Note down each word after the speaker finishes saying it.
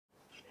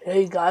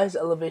Hey guys,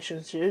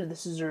 Elevations here.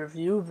 This is a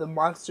review of the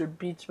Monster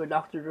Beats by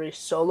Dr. Dre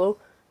Solo,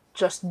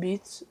 Just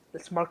Beats.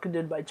 It's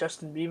marketed by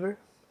Justin Bieber.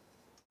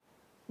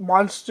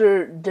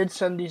 Monster did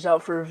send these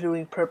out for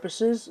reviewing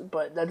purposes,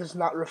 but that does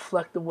not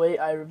reflect the way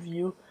I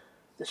review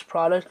this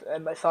product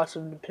and my thoughts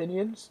and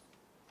opinions.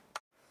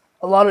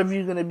 A lot of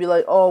you are going to be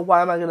like, oh,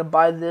 why am I going to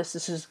buy this?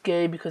 This is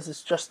gay because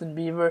it's Justin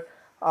Bieber.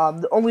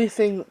 The only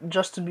thing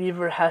Justin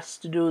Bieber has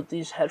to do with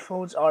these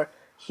headphones are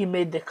he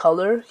made the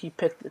color. He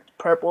picked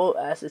purple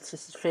as it's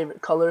his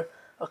favorite color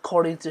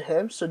according to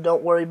him. So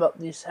don't worry about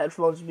these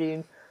headphones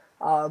being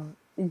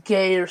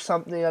gay or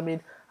something. I mean,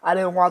 I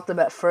didn't want them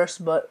at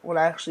first, but when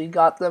I actually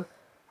got them,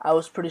 I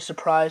was pretty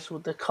surprised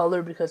with the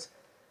color because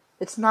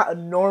it's not a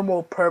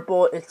normal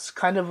purple. It's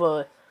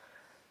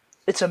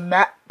a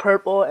matte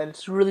purple and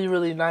it's really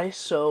really nice.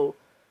 So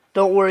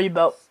don't worry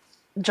about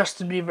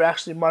Justin Bieber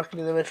actually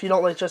marketing them. If you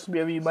don't like Justin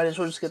Bieber, you might as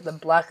well just get them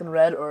black and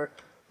red or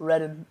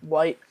red and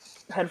white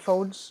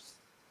headphones.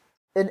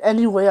 In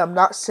any way, I'm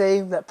not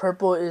saying that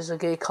purple is a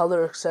gay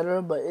color,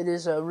 etc., but it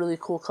is a really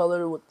cool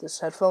color with this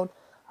headphone.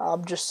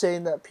 I'm just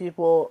saying that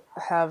people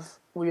have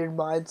weird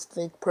minds,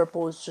 think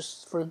purple is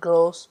just for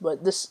girls,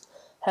 but this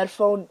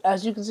headphone,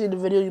 as you can see in the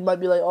video, you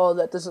might be like, oh,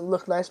 that doesn't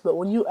look nice, but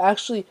when you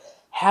actually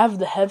have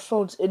the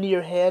headphones in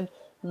your hand,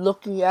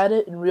 looking at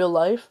it in real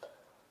life,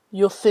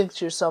 you'll think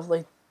to yourself,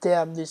 like,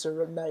 damn, these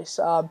are nice.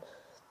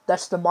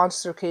 That's the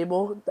monster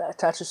cable that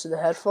attaches to the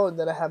headphone, and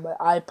then I have my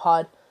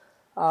iPod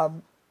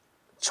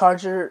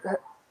charger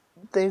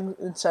thing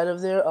inside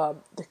of there.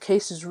 The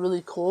case is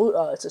really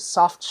cool. It's a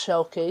soft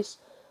shell case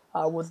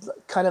with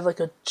kind of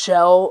like a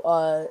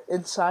gel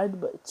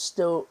inside, but it's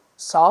still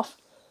soft.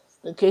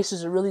 The case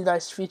is a really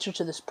nice feature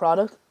to this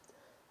product.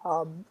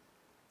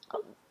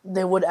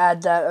 They would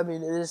add that. I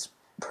mean, it is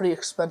pretty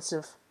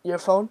expensive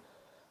earphone.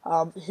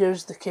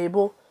 Here's the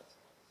cable.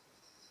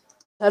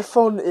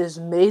 Headphone is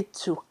made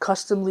to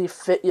customly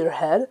fit your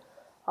head.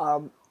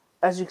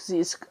 As you can see,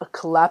 it's a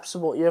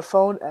collapsible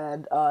earphone,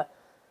 and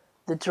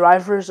the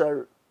drivers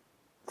are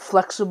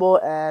flexible,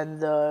 and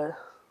the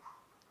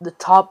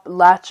top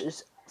latch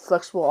is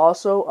flexible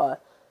also.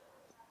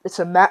 It's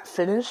a matte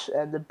finish,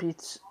 and the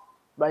Beats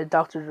by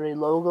Dr. Dre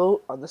logo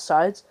on the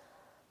sides.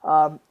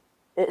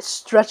 It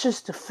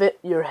stretches to fit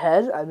your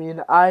head. I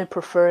mean, I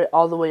prefer it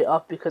all the way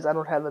up because I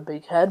don't have a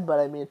big head, but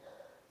I mean,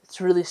 it's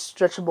really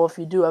stretchable if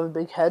you do have a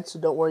big head, so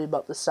don't worry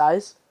about the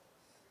size.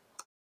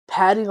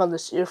 Padding on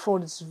this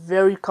earphone is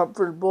very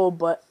comfortable,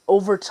 but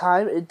over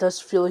time it does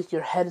feel like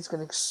your head is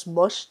getting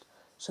smushed.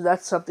 So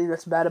that's something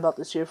that's bad about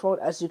this earphone.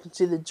 As you can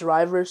see, the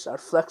drivers are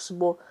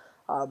flexible.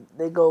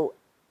 They go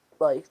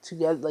like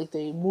together, like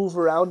they move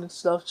around and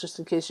stuff, just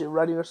in case you're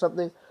running or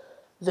something.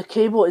 The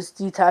cable is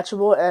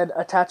detachable and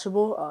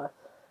attachable.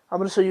 I'm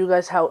gonna show you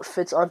guys how it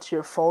fits onto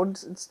your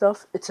phones and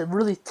stuff. It's a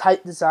really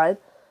tight design.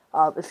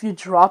 If you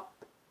drop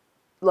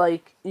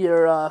like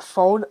your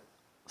phone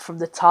from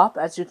the top,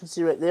 as you can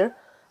see right there,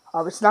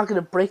 it's not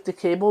going to break the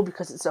cable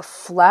because it's a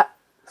flat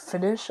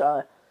finish.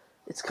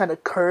 It's kind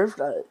of curved.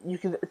 You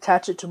can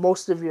attach it to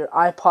most of your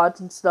iPods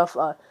and stuff.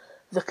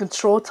 The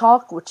Control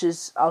Talk, which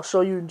is, I'll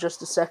show you in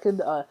just a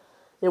second,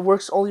 it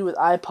works only with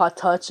iPod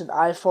Touch and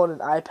iPhone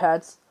and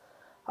iPads.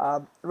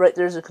 Right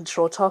there's a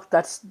Control Talk.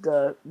 That's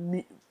the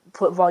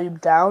put volume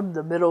down.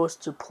 The middle is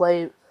to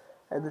play,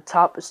 and the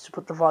top is to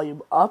put the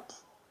volume up.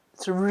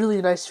 It's a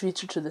really nice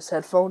feature to this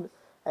headphone,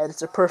 and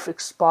it's a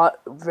perfect spot,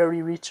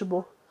 very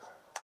reachable.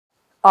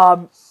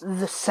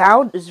 The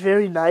sound is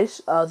very nice.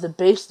 The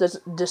bass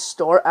doesn't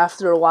distort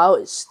after a while.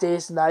 It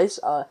stays nice.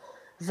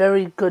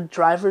 Very good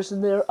drivers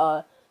in there.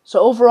 So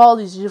overall,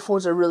 these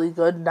earphones are really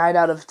good. 9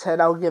 out of 10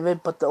 I'll give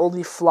it, but the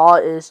only flaw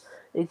is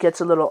it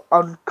gets a little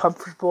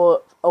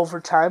uncomfortable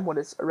over time when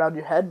it's around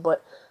your head.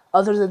 But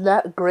other than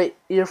that, great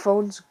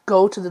earphones.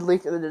 Go to the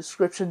link in the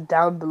description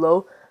down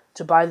below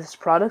to buy this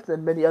product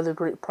and many other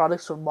great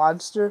products from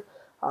Monster.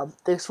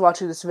 Thanks for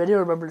watching this video.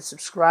 Remember to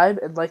subscribe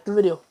and like the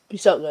video.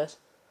 Peace out, guys.